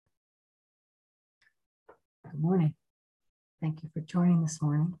Good morning. Thank you for joining this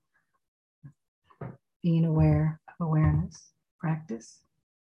morning. Being aware of awareness practice.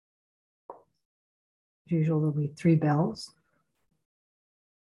 As usual, there'll be 3 bells.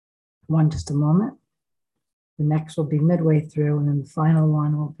 One just a moment. The next will be midway through, and then the final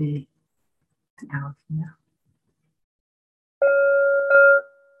one will be an hour from now.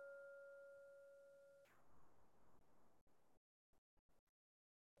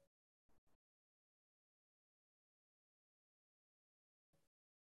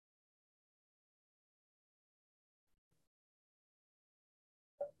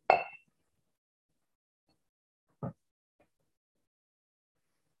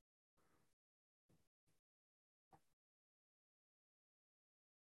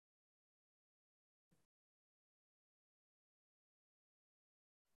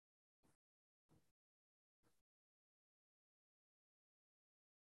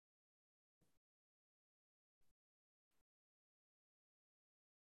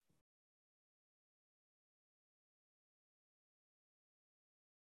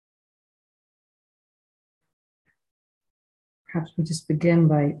 Perhaps we just begin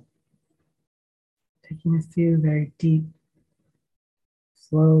by taking a few very deep,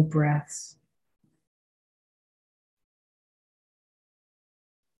 slow breaths.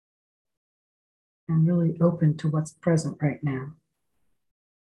 And really open to what's present right now.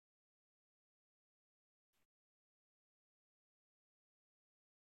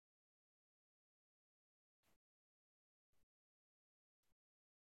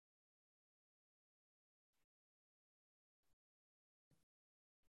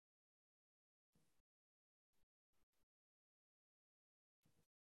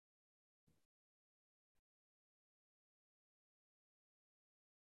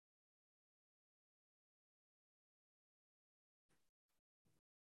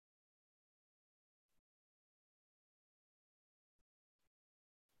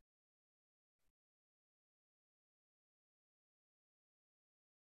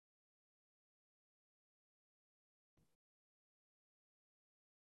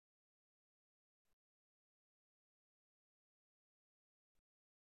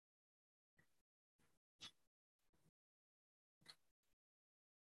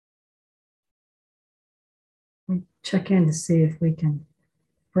 We check in to see if we can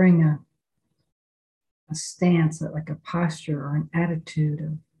bring a stance, like a posture or an attitude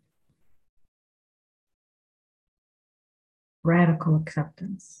of radical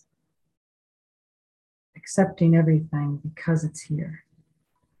acceptance. Accepting everything because it's here.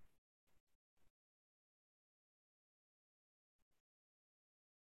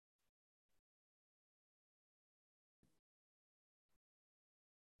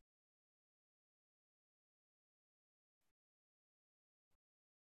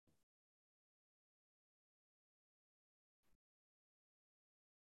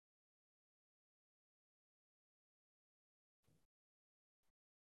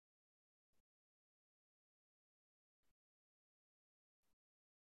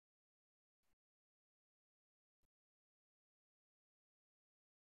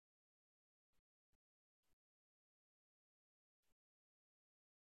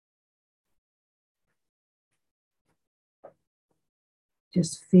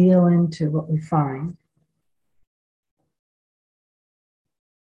 Just feel into what we find.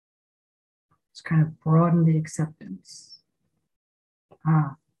 Just kind of broaden the acceptance.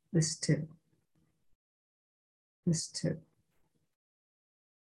 Ah, this too. This too.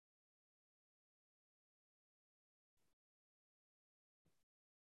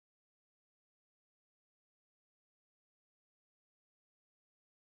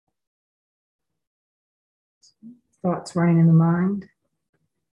 Thoughts running in the mind?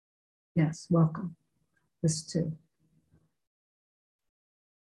 Yes, welcome. This too.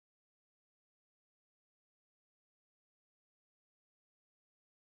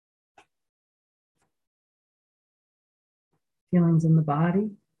 Feelings in the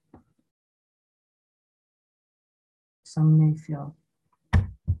body. Some may feel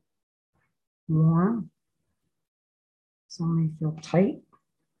warm. Some may feel tight.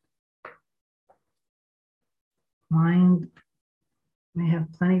 Mind may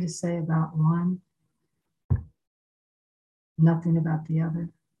have plenty to say about one, nothing about the other.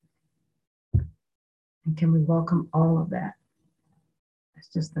 And can we welcome all of that? It's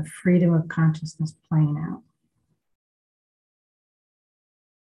just the freedom of consciousness playing out.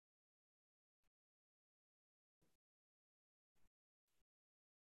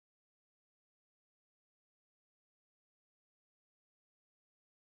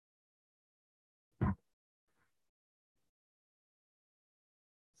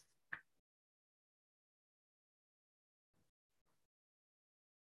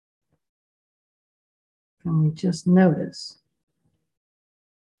 Can we just notice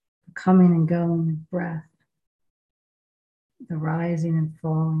the coming and going of breath, the rising and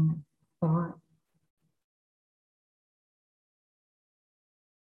falling of thought?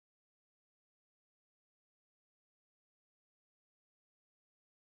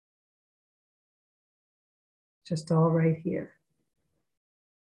 Just all right here.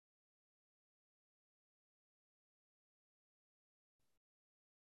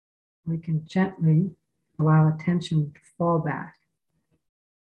 We can gently allow attention to fall back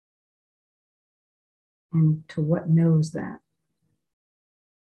into what knows that,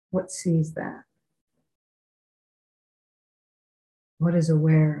 what sees that, what is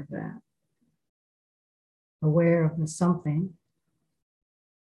aware of that, aware of the something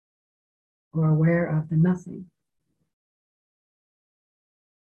or aware of the nothing.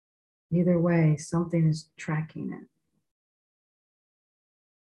 Either way, something is tracking it.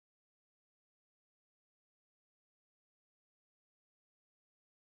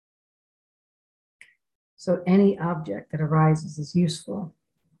 So any object that arises is useful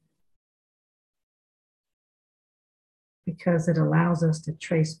because it allows us to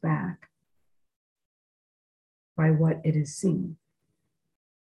trace back by what it is seen,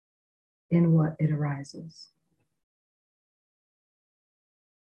 in what it arises.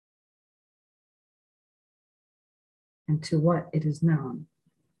 And to what it is known.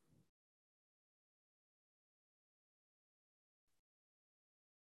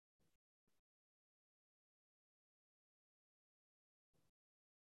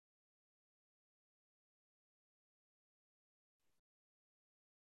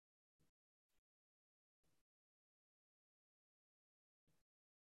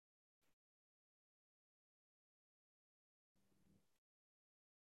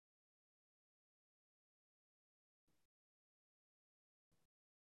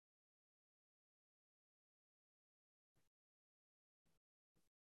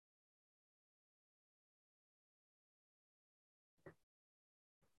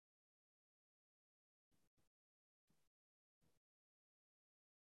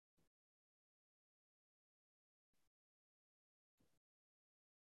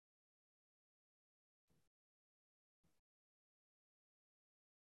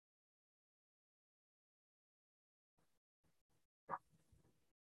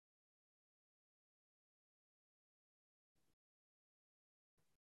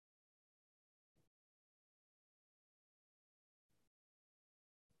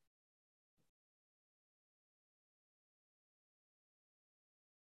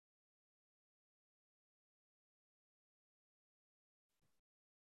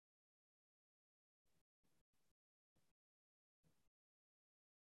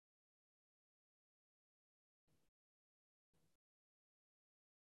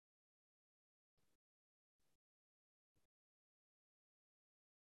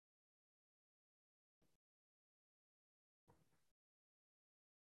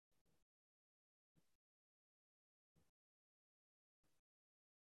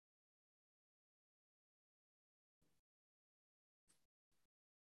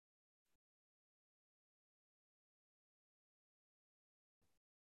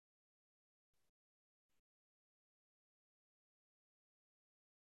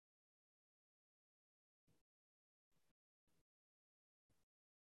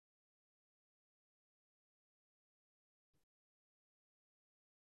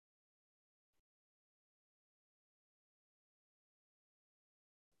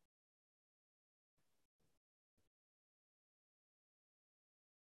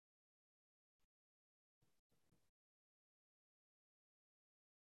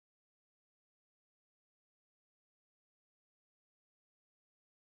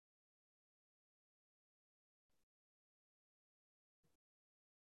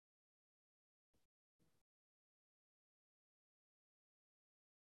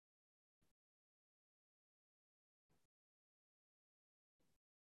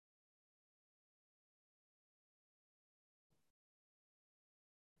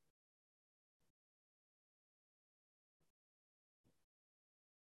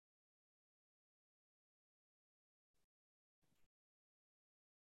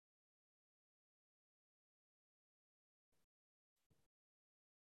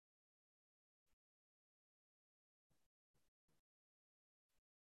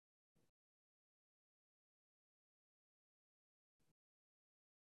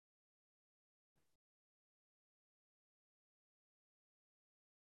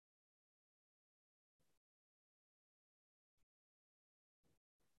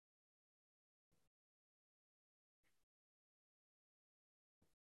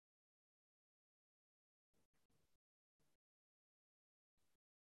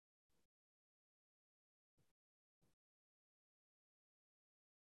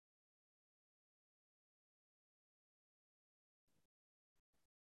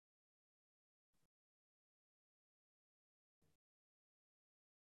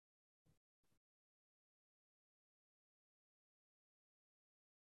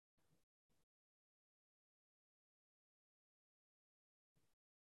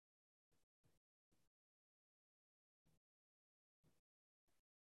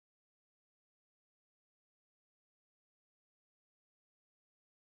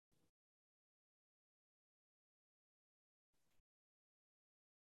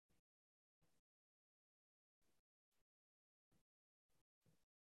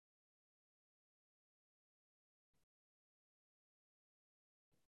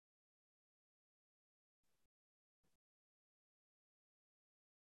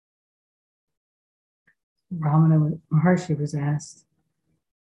 Ramana Maharshi was asked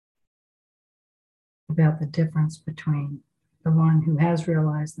about the difference between the one who has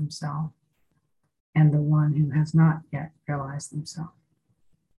realized themselves and the one who has not yet realized themselves.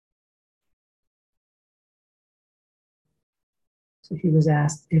 So he was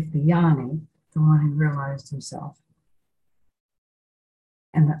asked if the Jnani, the one who realized himself,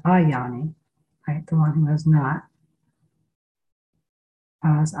 and the Ajnani, right, the one who has not,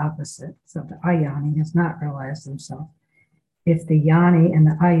 as opposite. So the Ajnani has not realized himself. If the Jnani and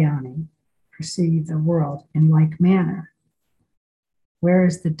the Ajnani perceive the world in like manner, where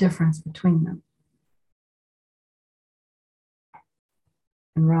is the difference between them?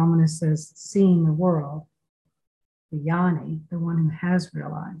 And Ramana says, seeing the world, the Jnani, the one who has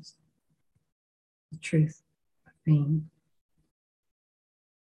realized the truth of being,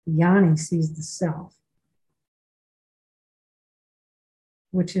 the Jnani sees the self,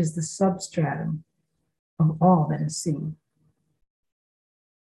 which is the substratum of all that is seen.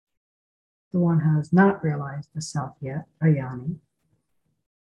 The one who has not realized the self yet, Ajnani,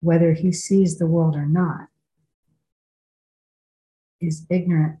 whether he sees the world or not, is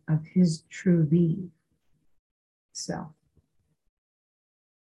ignorant of his true being, self.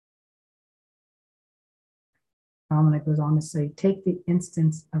 Ramana goes on to say, take the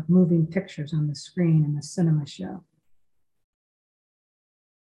instance of moving pictures on the screen in the cinema show.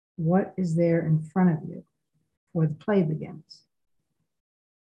 What is there in front of you before the play begins?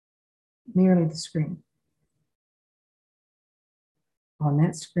 Merely the screen. On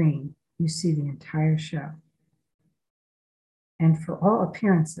that screen, you see the entire show. And for all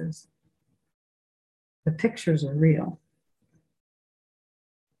appearances, the pictures are real.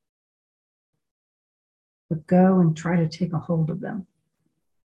 But go and try to take a hold of them.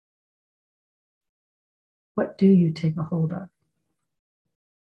 What do you take a hold of?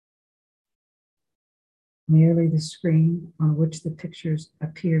 Merely the screen on which the pictures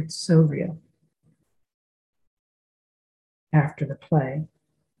appeared so real. After the play,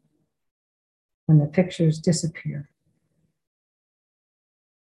 when the pictures disappear,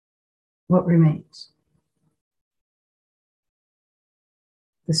 what remains?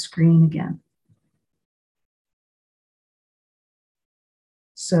 The screen again.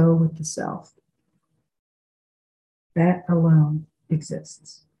 So with the self. That alone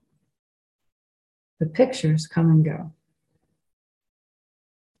exists. The pictures come and go.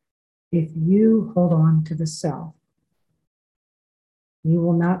 If you hold on to the self, you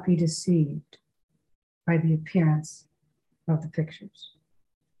will not be deceived by the appearance of the pictures.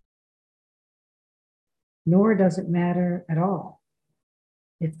 Nor does it matter at all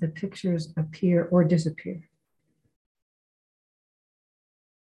if the pictures appear or disappear.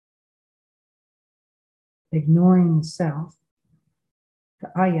 Ignoring the self,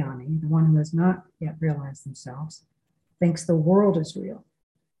 the Ajnani, the one who has not yet realized themselves, thinks the world is real.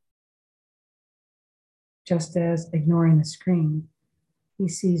 Just as ignoring the screen, he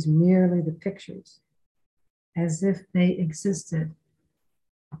sees merely the pictures as if they existed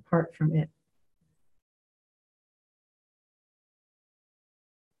apart from it.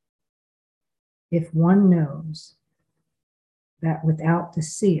 If one knows that without the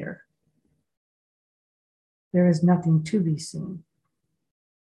seer, there is nothing to be seen,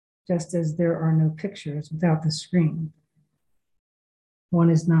 just as there are no pictures without the screen, one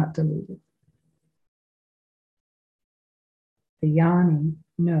is not deluded. The Jnani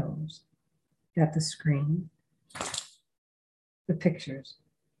knows that the screen, the pictures,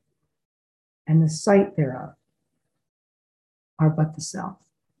 and the sight thereof are but the self.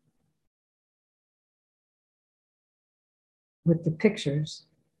 With the pictures,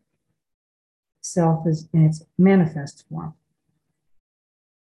 self is in its manifest form.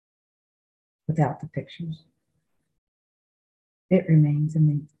 Without the pictures, it remains in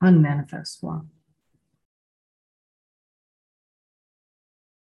the unmanifest form.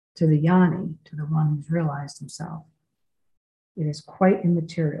 To the Jnani, to the one who's realized himself, it is quite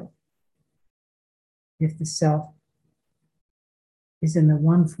immaterial if the self is in the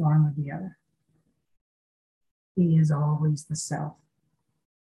one form or the other. He is always the self.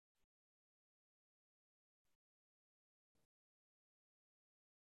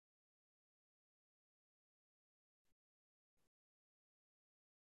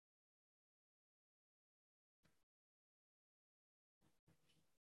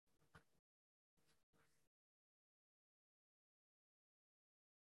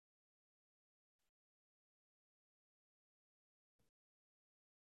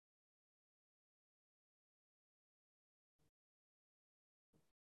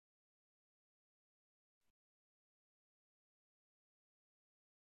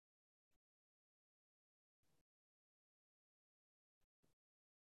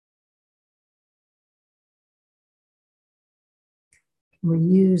 We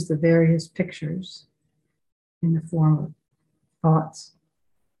use the various pictures in the form of thoughts,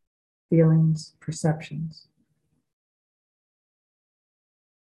 feelings, perceptions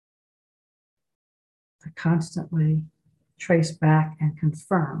to constantly trace back and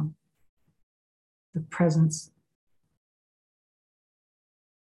confirm the presence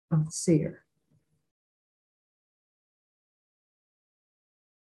of the seer.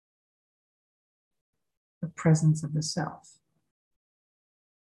 The presence of the self.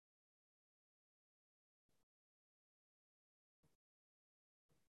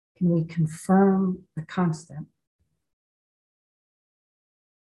 Can we confirm the constant?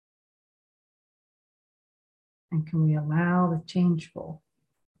 And can we allow the changeful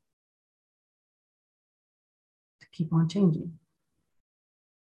to keep on changing?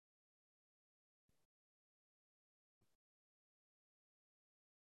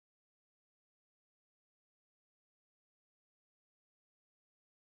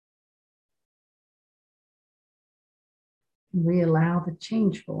 Can we allow the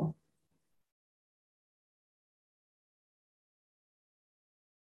changeful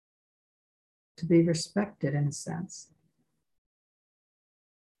to be respected in a sense?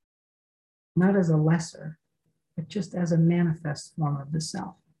 Not as a lesser, but just as a manifest form of the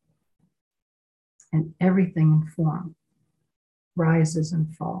self. And everything in form rises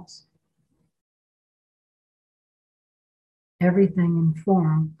and falls. Everything in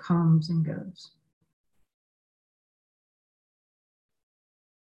form comes and goes.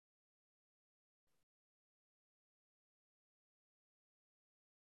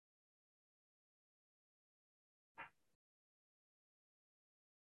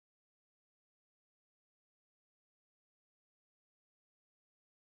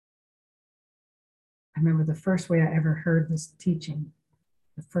 I remember the first way I ever heard this teaching,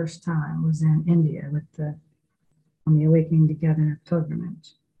 the first time, was in India on the Awakening Together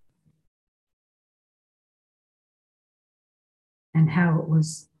pilgrimage. And how it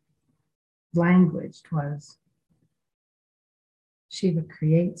was languaged was Shiva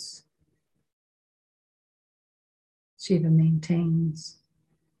creates, Shiva maintains,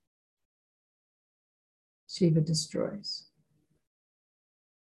 Shiva destroys.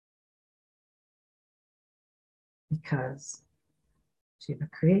 Because Shiva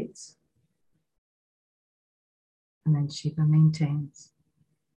creates, and then Shiva maintains,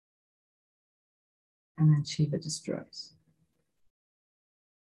 and then Shiva destroys.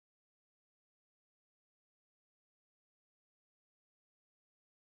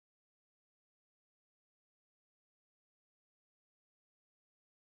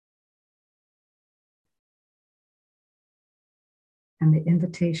 And the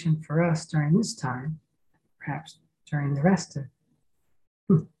invitation for us during this time, perhaps during the rest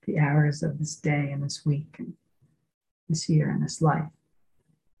of the hours of this day and this week and this year and this life,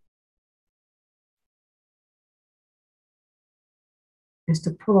 is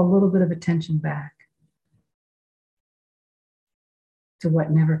to pull a little bit of attention back to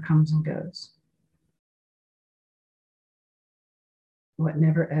what never comes and goes, what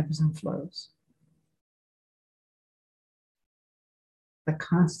never ebbs and flows. The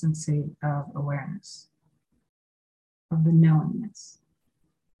constancy of awareness, of the knowingness.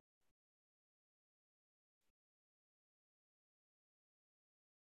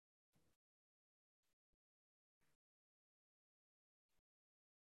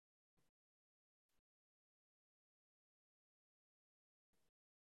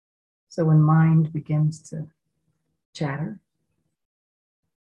 So when mind begins to chatter,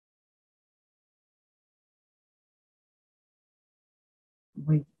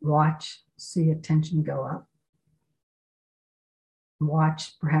 we watch, see attention go up,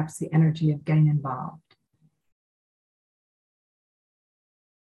 watch perhaps the energy of getting involved.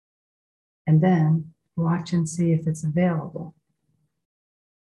 And then watch and see if it's available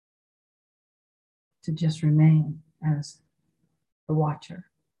to just remain as the watcher.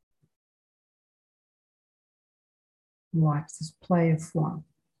 Watch this play of form.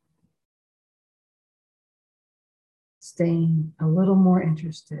 Staying a little more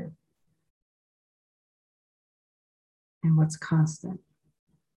interested in what's constant.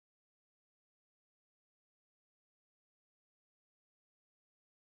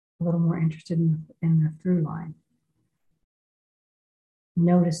 A little more interested in the through line.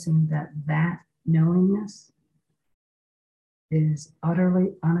 Noticing that knowingness is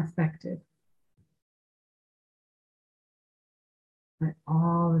utterly unaffected by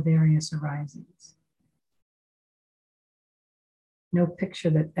all the various arisings. No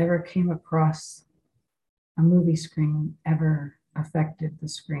picture that ever came across a movie screen ever affected the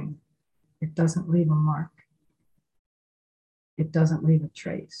screen. It doesn't leave a mark. it doesn't leave a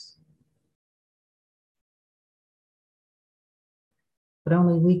trace. But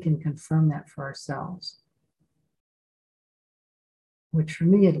only we can confirm that for ourselves, which for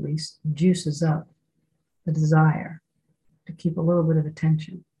me at least juices up the desire to keep a little bit of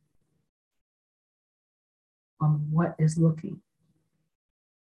attention on what is looking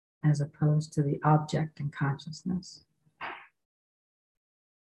as opposed to the object in consciousness.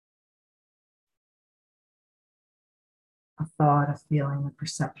 A thought, a feeling, a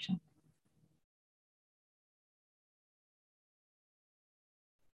perception.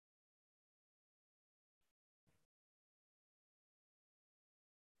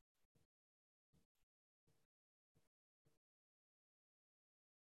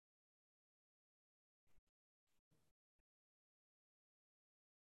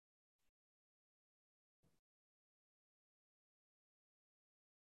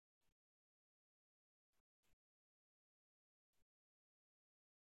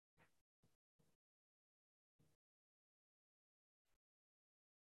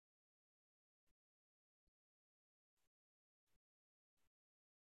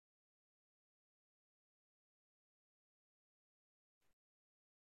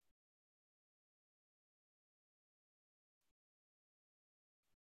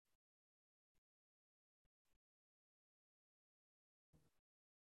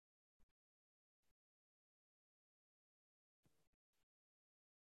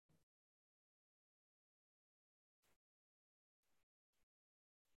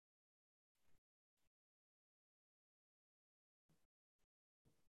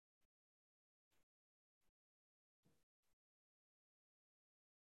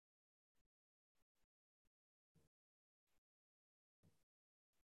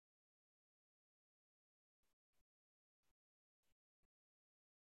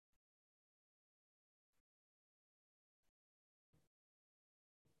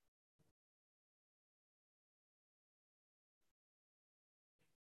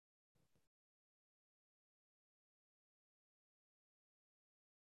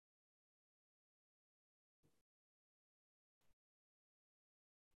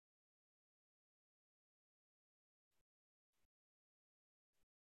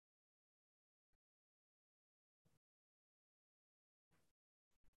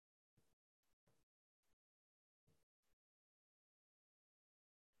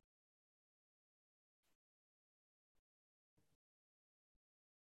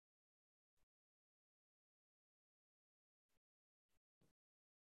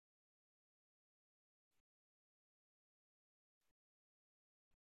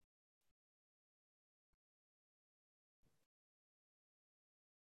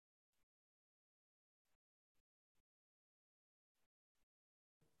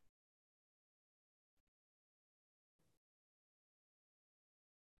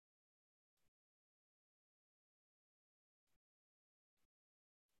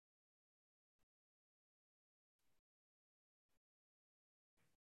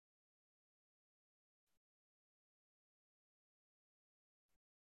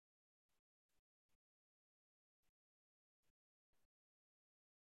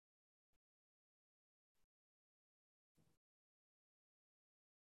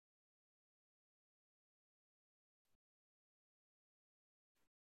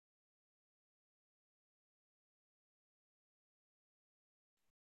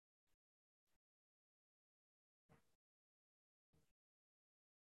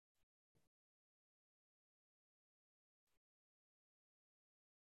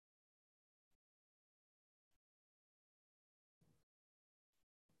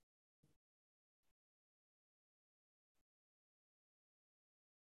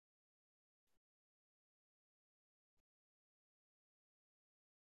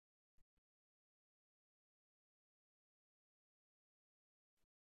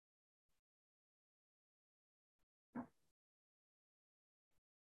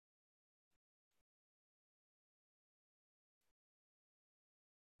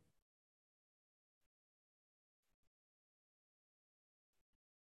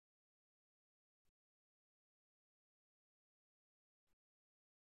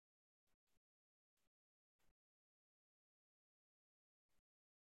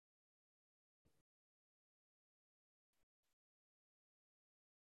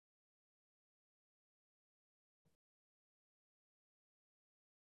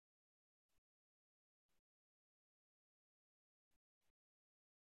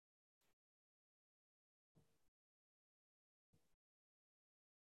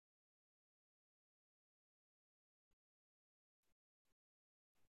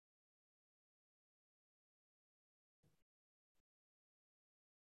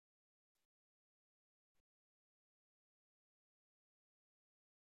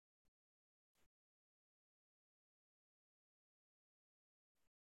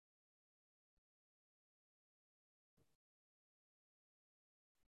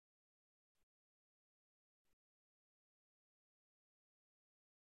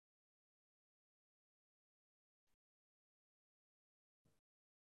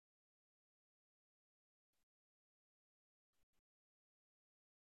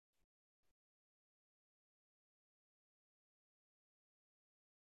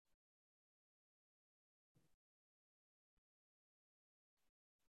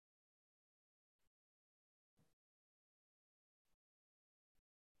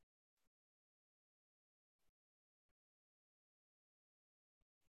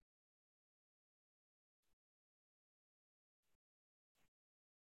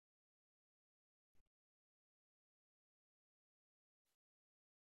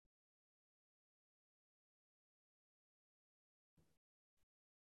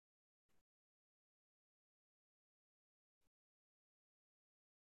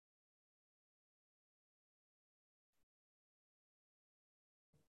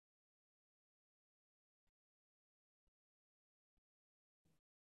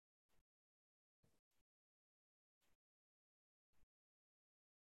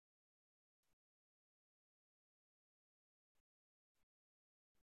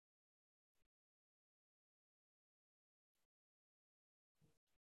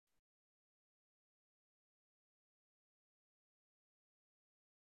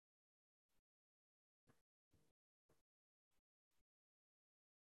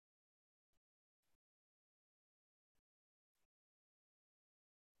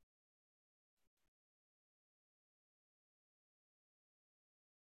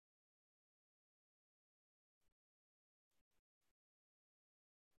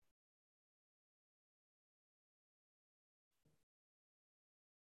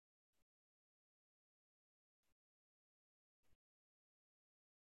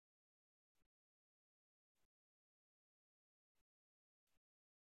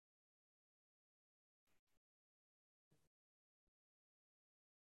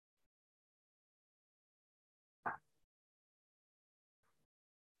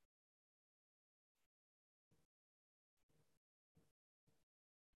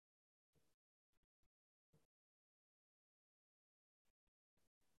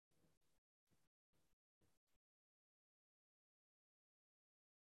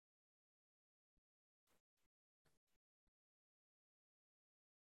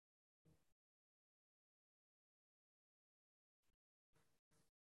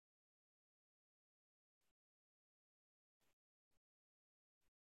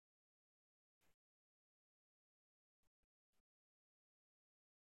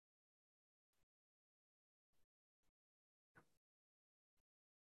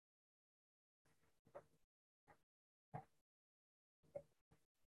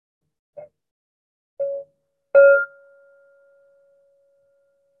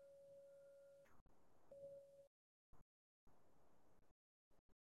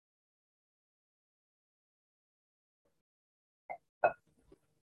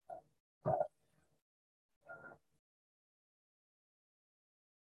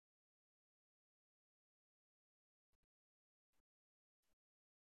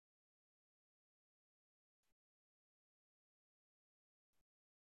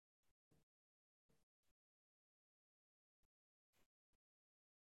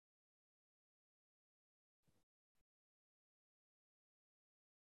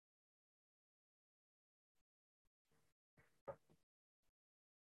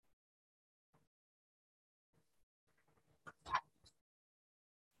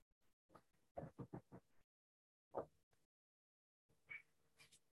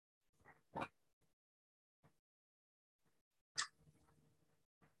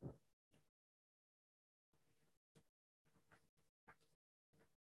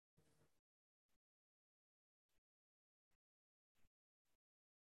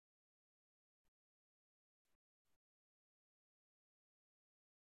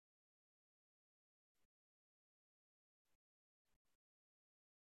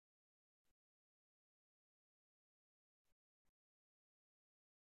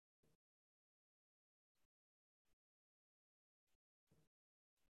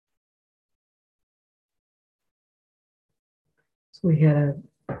 So we had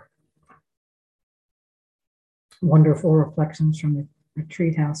a wonderful reflections from the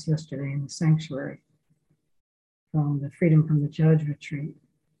retreat house yesterday in the sanctuary, from the Freedom from the Judge retreat.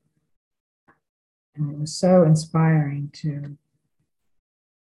 And it was so inspiring to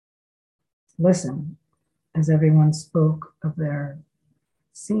listen as everyone spoke of their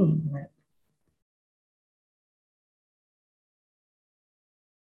seeing that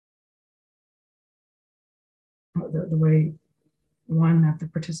the way one of the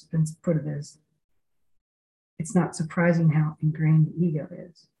participants put it is, it's not surprising how ingrained the ego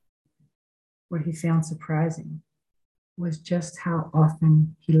is. What he found surprising was just how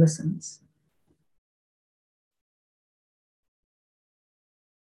often he listens.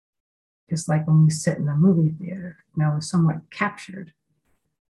 Just like when we sit in a movie theater, we're somewhat captured.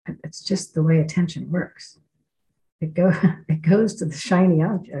 It's just the way attention works. It goes to the shiny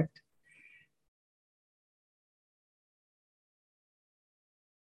object.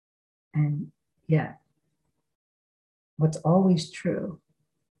 And yet, what's always true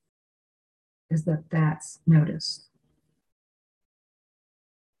is that that's noticed.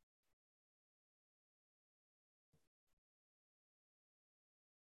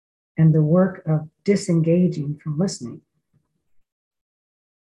 And the work of disengaging from listening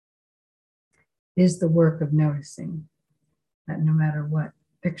is the work of noticing that no matter what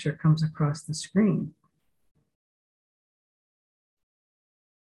picture comes across the screen,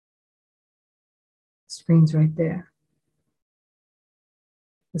 the screen's right there.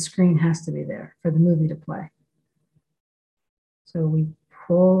 The screen has to be there for the movie to play. So we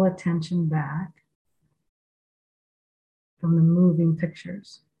pull attention back from the moving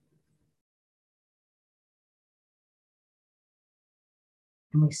pictures.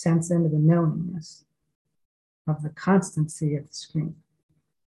 And we sense into the knowingness of the constancy of the screen.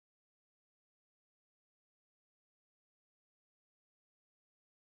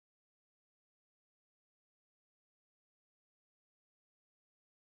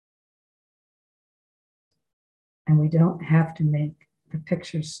 And we don't have to make the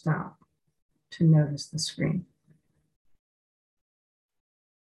pictures stop to notice the screen.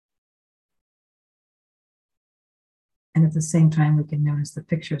 And at the same time, we can notice the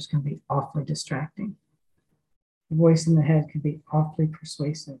pictures can be awfully distracting. The voice in the head can be awfully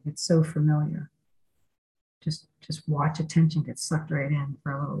persuasive. It's so familiar. Just watch attention get sucked right in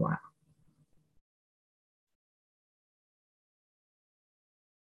for a little while.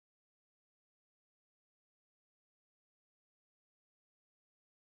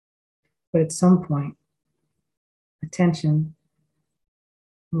 But at some point, attention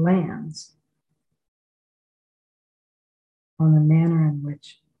lands on the manner in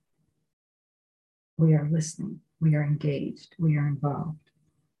which we are listening, we are engaged, we are involved.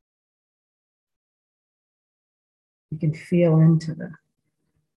 We can feel into the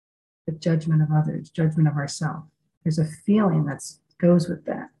judgment of others, judgment of ourselves. There's a feeling that goes with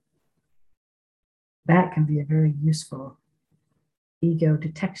that. That can be a very useful ego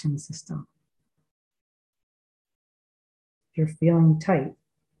detection system. If you're feeling tight,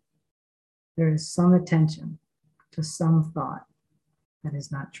 there is some attention to some thought that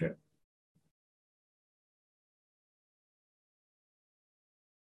is not true.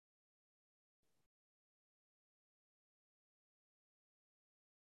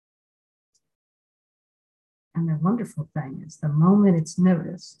 And the wonderful thing is the moment it's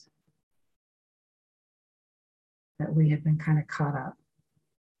noticed that we have been kind of caught up,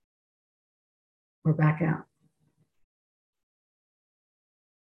 we're back out.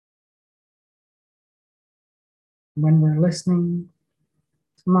 When we're listening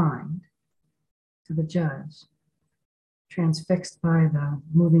to mind, to the judge, transfixed by the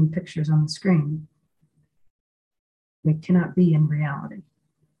moving pictures on the screen, we cannot be in reality.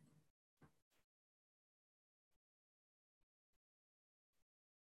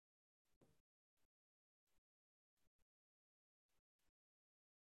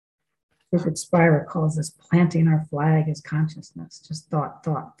 Richard Spira calls this planting our flag as consciousness, just thought,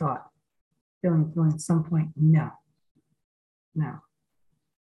 thought, thought, feeling, at some point, no.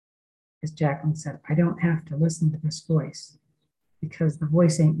 As Jacqueline said, I don't have to listen to this voice because the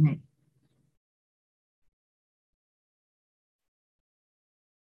voice ain't me.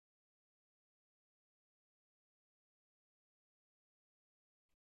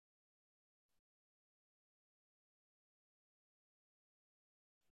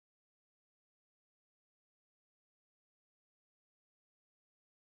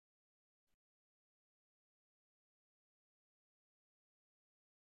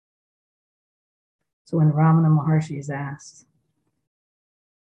 So when Ramana Maharshi is asked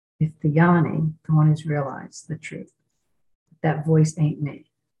if the Jnani, the one who's realized the truth, that voice ain't me.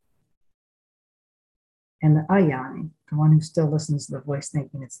 And the ayani, the one who still listens to the voice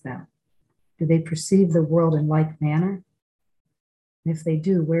thinking it's them, do they perceive the world in like manner? And if they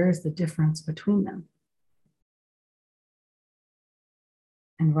do, where is the difference between them?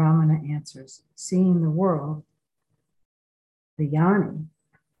 And Ramana answers, seeing the world, the yani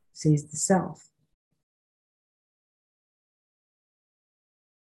sees the self.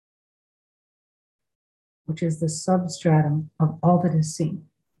 Which is the substratum of all that is seen.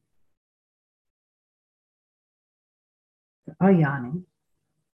 The ayani,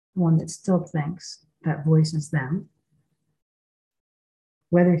 the one that still thinks that voice is them,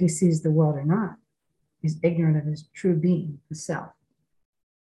 whether he sees the world or not, is ignorant of his true being, the self.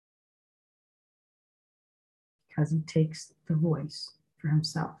 Because he takes the voice for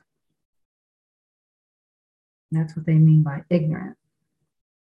himself. And that's what they mean by ignorant.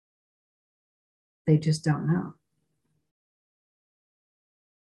 They just don't know.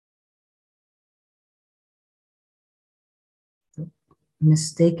 The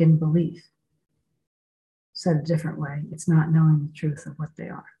mistaken belief. Said a different way, it's not knowing the truth of what they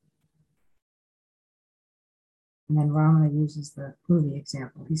are. And then Ramana uses the movie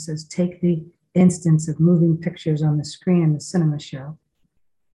example. He says, take the instance of moving pictures on the screen in the cinema show.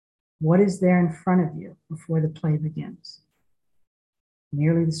 What is there in front of you before the play begins?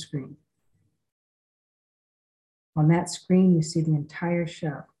 Merely the screen. On that screen, you see the entire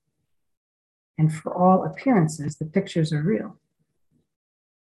show. And for all appearances, the pictures are real.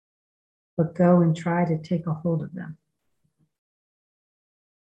 But go and try to take a hold of them.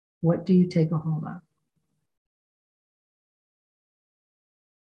 What do you take a hold of?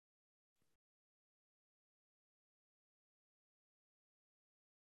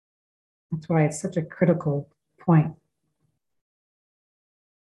 That's why it's such a critical point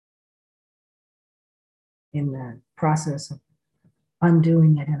in the process of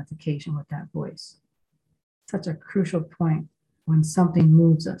undoing identification with that voice. Such a crucial point when something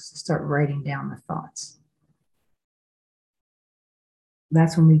moves us to start writing down the thoughts.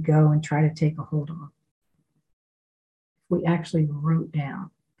 That's when we go and try to take a hold of them. If we actually wrote down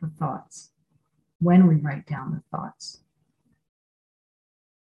the thoughts, when we write down the thoughts,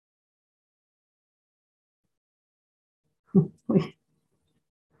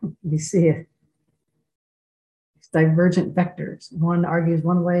 we see it. It's divergent vectors. One argues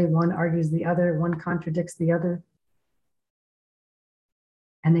one way, one argues the other, one contradicts the other.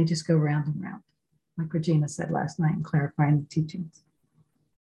 And they just go round and round, like Regina said last night in clarifying the teachings.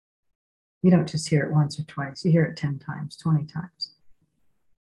 You don't just hear it once or twice, you hear it 10 times, 20 times.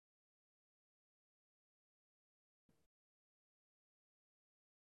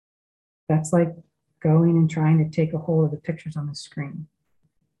 That's like going and trying to take a hold of the pictures on the screen.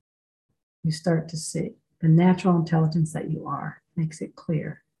 You start to see the natural intelligence that you are makes it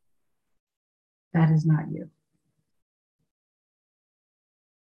clear that is not you.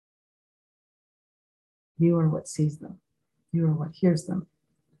 You are what sees them. You are what hears them.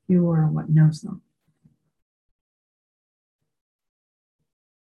 You are what knows them.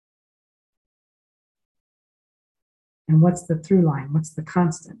 And what's the through line? What's the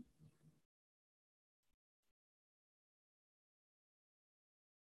constant?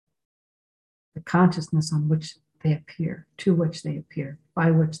 The consciousness on which they appear, to which they appear,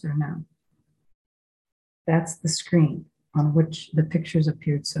 by which they're known. That's the screen on which the pictures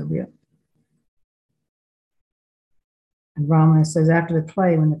appeared so real. And Ramana says, after the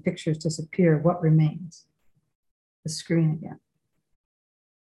play, when the pictures disappear, what remains? The screen again.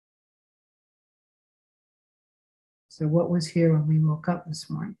 So what was here when we woke up this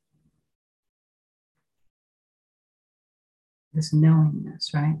morning? This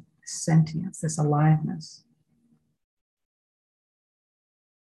knowingness, right? This sentience, this aliveness.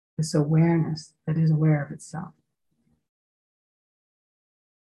 This awareness that is aware of itself.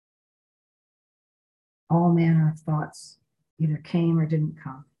 All manner of thoughts either came or didn't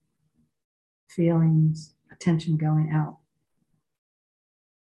come. Feelings, attention going out.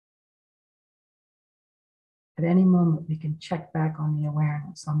 At any moment, we can check back on the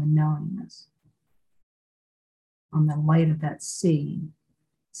awareness, on the knowingness, on the light of that seer.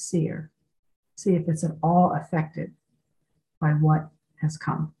 See if it's at all affected by what has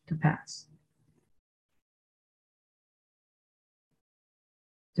come to pass.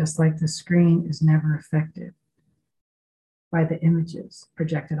 Just like the screen is never affected by the images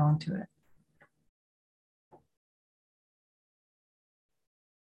projected onto it.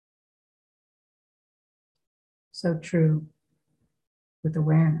 So true with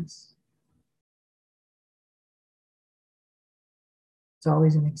awareness. It's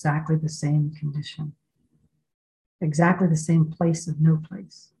always in exactly the same condition. exactly the same place of no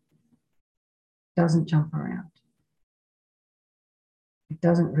place. It doesn't jump around. It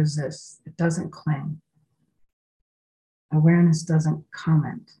doesn't resist. It doesn't cling. Awareness doesn't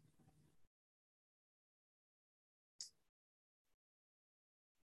comment.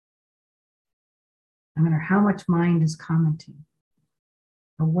 No matter how much mind is commenting,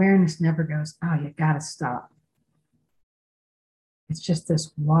 awareness never goes, oh, you got to stop. It's just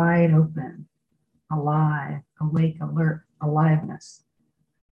this wide open, alive, awake, alert aliveness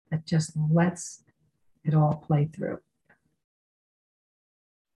that just lets it all play through.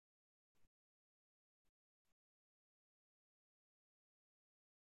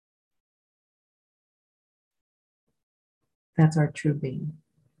 That's our true being,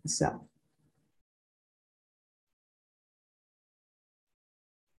 the self.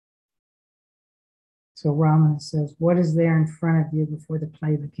 So Ramana says, what is there in front of you before the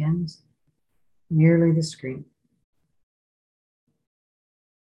play begins? Merely the screen.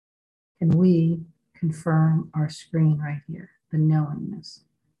 Can we confirm our screen right here? The knowingness,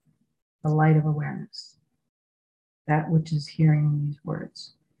 the light of awareness, that which is hearing these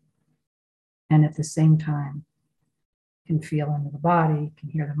words. And at the same time, can feel into the body, can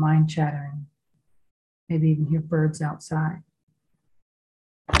hear the mind chattering, maybe even hear birds outside,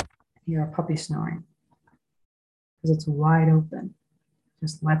 hear a puppy snoring, because it's wide open,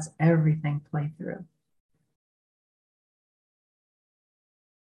 just lets everything play through.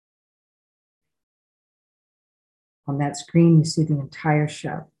 On that screen, you see the entire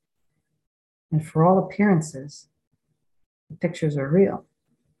show. And for all appearances, the pictures are real,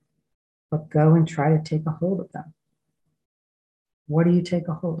 but go and try to take a hold of them. What do you take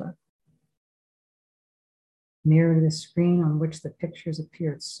a hold of? Mirror the screen on which the pictures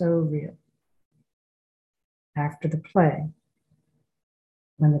appeared so real. After the play,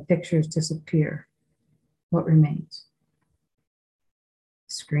 when the pictures disappear, what remains?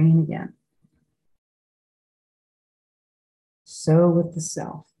 Screen again. So with the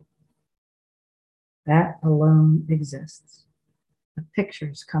self, that alone exists. The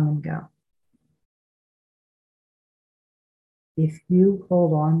pictures come and go. If you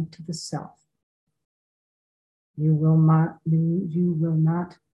hold on to the self, you will not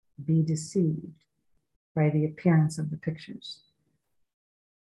be deceived by the appearance of the pictures.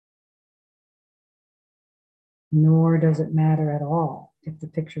 Nor does it matter at all if the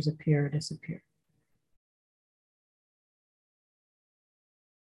pictures appear or disappear.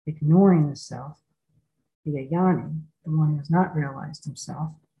 Ignoring the self, the ajnani, the one who has not realized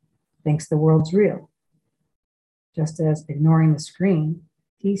himself, thinks the world's real. Just as ignoring the screen,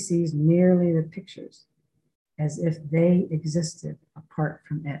 he sees merely the pictures as if they existed apart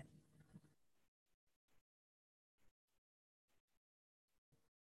from it.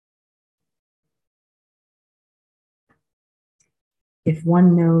 If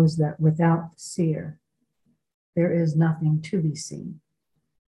one knows that without the seer, there is nothing to be seen,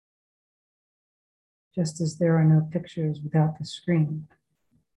 just as there are no pictures without the screen,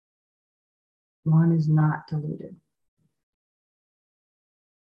 one is not deluded.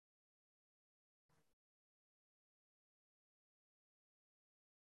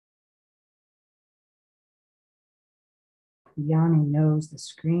 Jnani knows the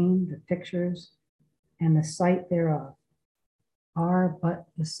screen, the pictures, and the sight thereof are but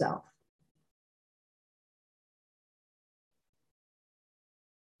the self.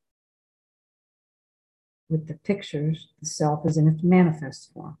 With the pictures, the self is in its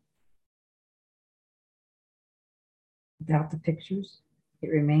manifest form. Without the pictures, it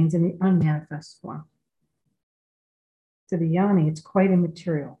remains in the unmanifest form. To the jnani, it's quite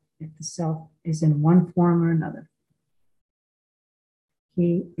immaterial if the self is in one form or another.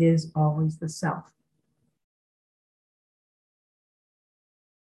 He is always the self.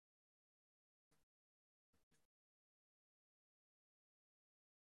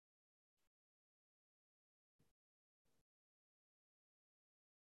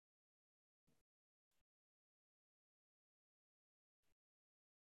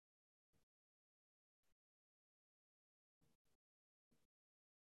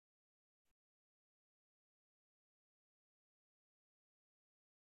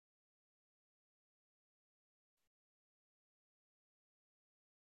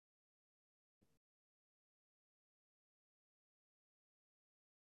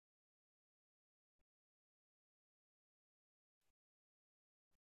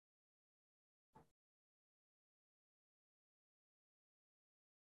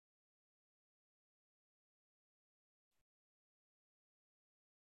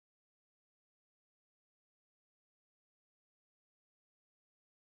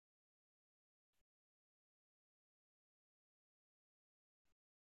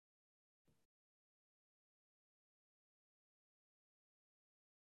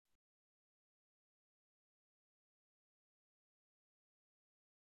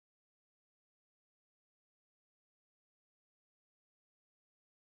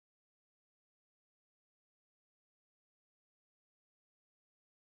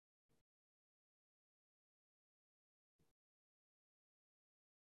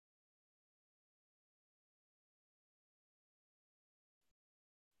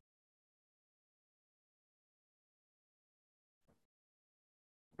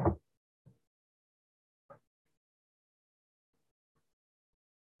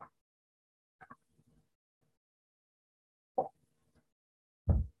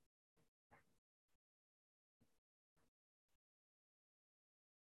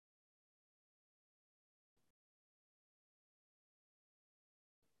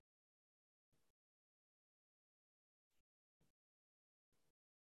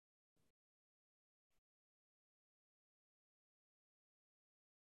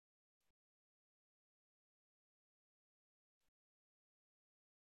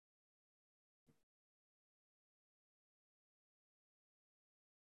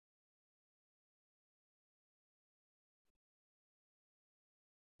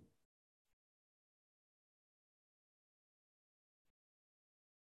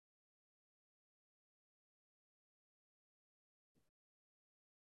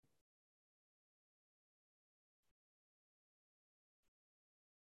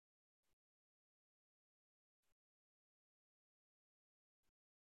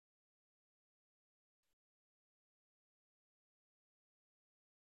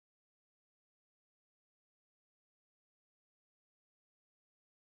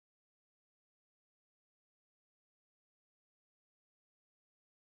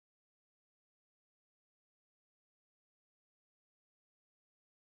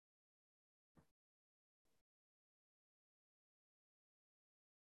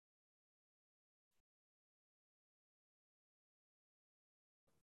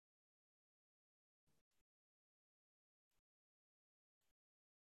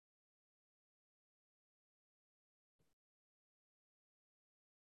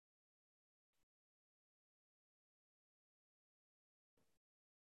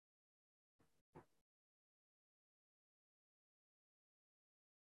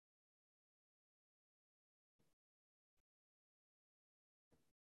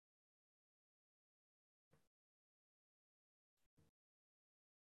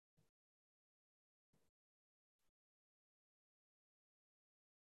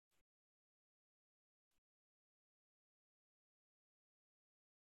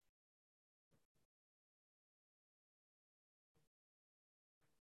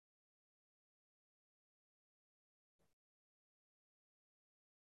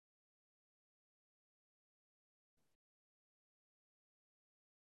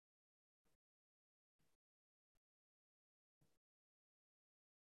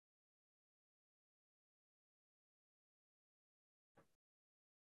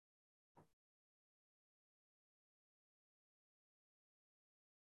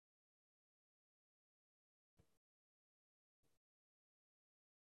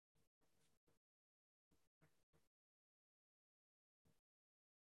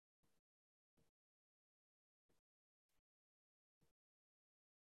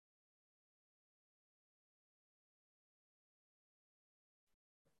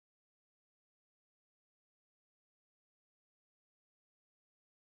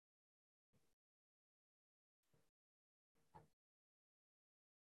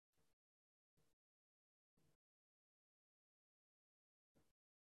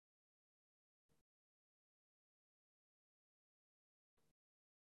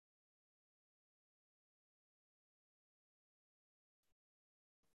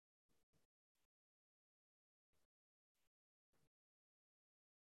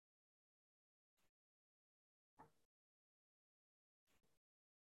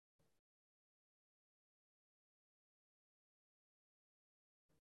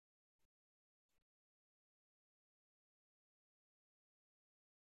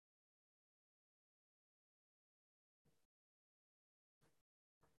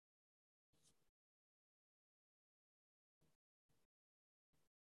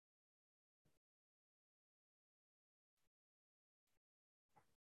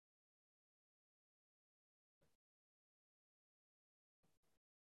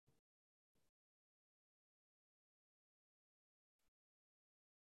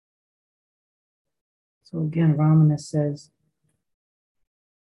 So again, Ramana says,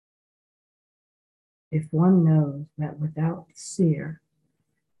 if one knows that without the seer,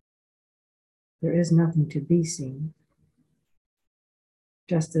 there is nothing to be seen,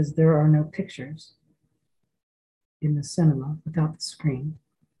 just as there are no pictures in the cinema without the screen,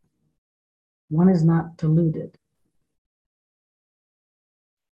 one is not deluded.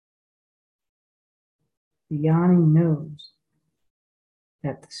 The yawning knows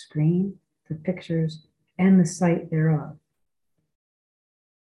that the screen, the pictures, and the sight thereof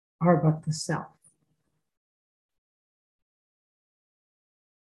are but the self.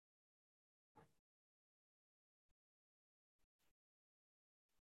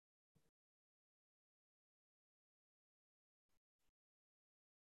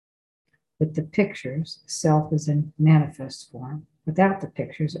 With the pictures, self is in manifest form. Without the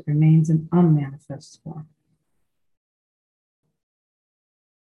pictures, it remains in unmanifest form.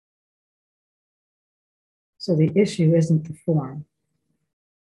 So the issue isn't the form.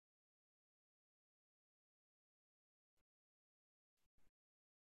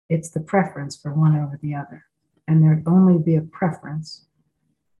 It's the preference for one over the other. And there'd only be a preference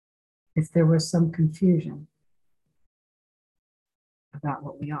if there was some confusion about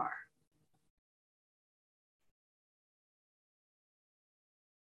what we are.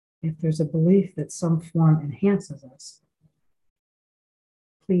 If there's a belief that some form enhances us,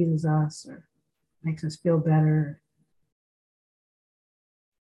 pleases us, or makes us feel better,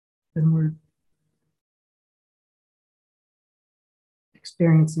 then we're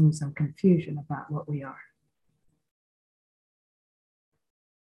experiencing some confusion about what we are.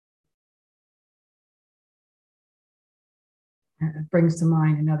 And it brings to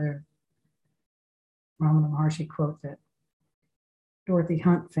mind another Ramana Maharshi quote that Dorothy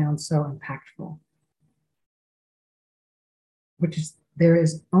Hunt found so impactful, which is, there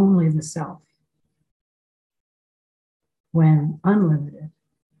is only the self. When unlimited,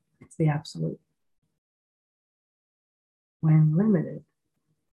 it's the absolute. When limited,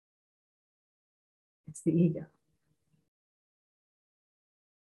 it's the ego.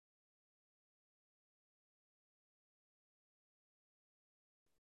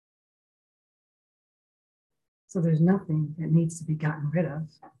 So there's nothing that needs to be gotten rid of.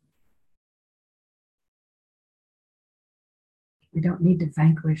 We don't need to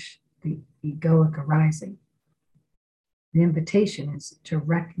vanquish the egoic arising. The invitation is to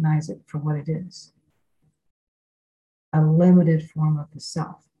recognize it for what it is, a limited form of the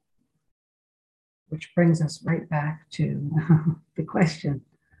self, which brings us right back to the question,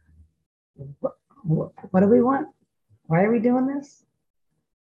 what do we want? Why are we doing this?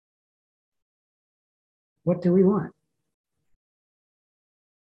 What do we want?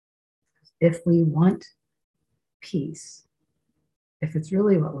 If we want peace, if it's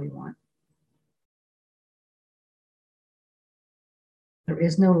really what we want, there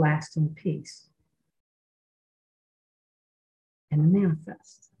is no lasting peace in the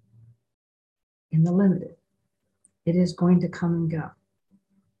manifest, in the limited. It is going to come and go.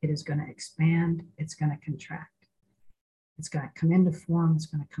 It is going to expand. It's going to contract. It's going to come into form. It's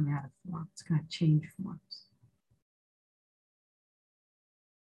going to come out of form. It's going to change forms.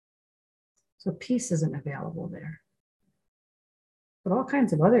 So peace isn't available there, but all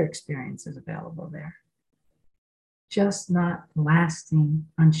kinds of other experiences available there. Just not lasting,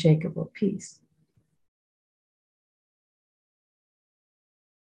 unshakable peace.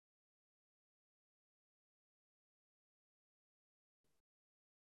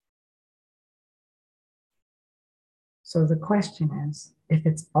 So the question is, if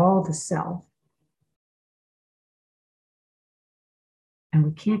it's all the self, and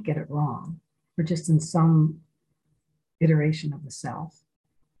we can't get it wrong, we're just in some iteration of the self,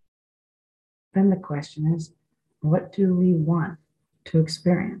 then the question is, what do we want to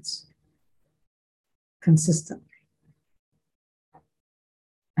experience consistently?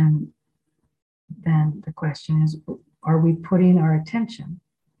 And then the question is, are we putting our attention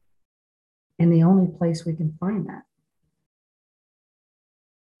in the only place we can find that?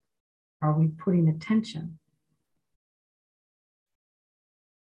 Are we putting attention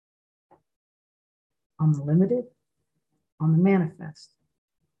on the limited, on the manifest,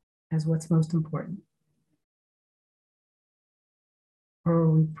 as what's most important? Or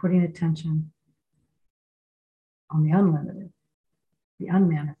are we putting attention on the unlimited, the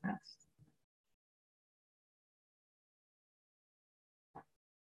unmanifest,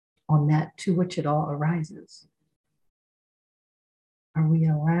 on that to which it all arises? Are we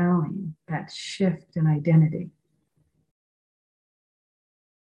allowing that shift in identity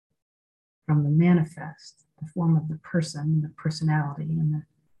from the manifest, the form of the person, the personality, and the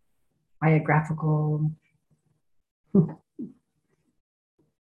biographical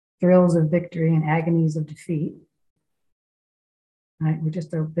Thrills of victory and agonies of defeat. Right? We're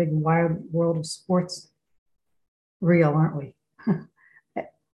just a big wild world of sports reel, aren't we?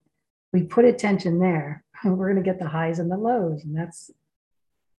 We put attention there, we're going to get the highs and the lows, and that's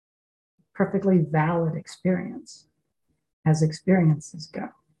perfectly valid experience as experiences go.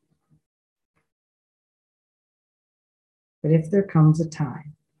 But if there comes a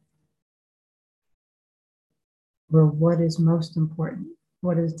time where what is most important,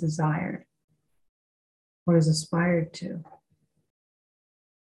 what is desired, what is aspired to,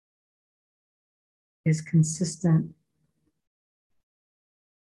 is consistent,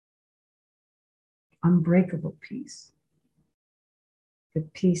 unbreakable peace, the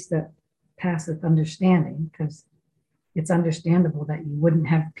peace that passeth understanding, because it's understandable that you wouldn't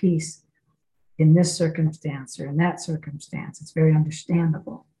have peace in this circumstance or in that circumstance. It's very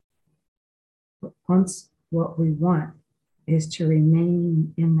understandable. But once what we want is to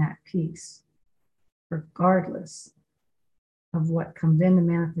remain in that peace, regardless of what comes into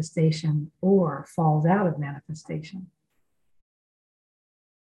manifestation or falls out of manifestation.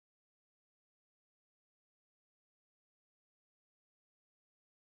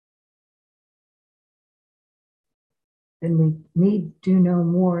 Then we need do no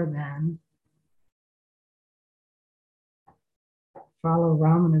more than follow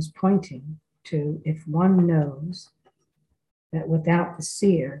Ramana's pointing to, if one knows that without the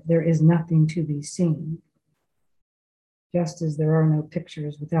seer, there is nothing to be seen. Just as there are no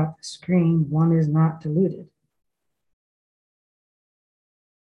pictures without the screen, one is not deluded.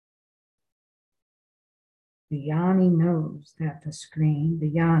 The Jnani knows that the screen,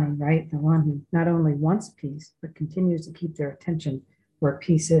 the Jnani, right, the one who not only wants peace, but continues to keep their attention where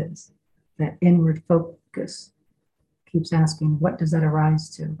peace is, that inward focus, keeps asking, what does that arise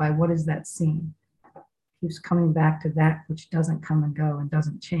to? By what is that seen? Keeps coming back to that which doesn't come and go and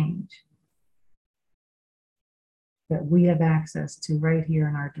doesn't change, that we have access to right here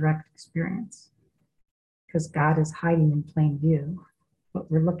in our direct experience, because God is hiding in plain view. What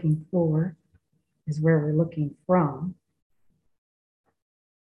we're looking for is where we're looking from.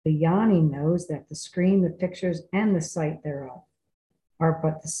 The Jnani knows that the screen, the pictures, and the sight thereof are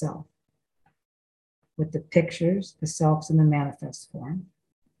but the self. With the pictures, the self's in the manifest form,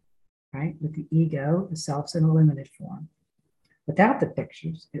 right? With the ego, the self's in a limited form. Without the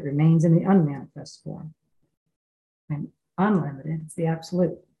pictures, it remains in the unmanifest form. And unlimited, it's the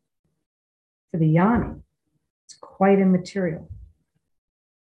absolute. For the Jnani, it's quite immaterial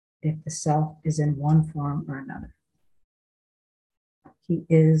if the self is in one form or another. He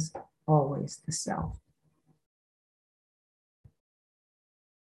is always the self.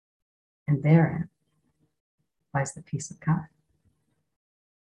 And therein lies the peace of God.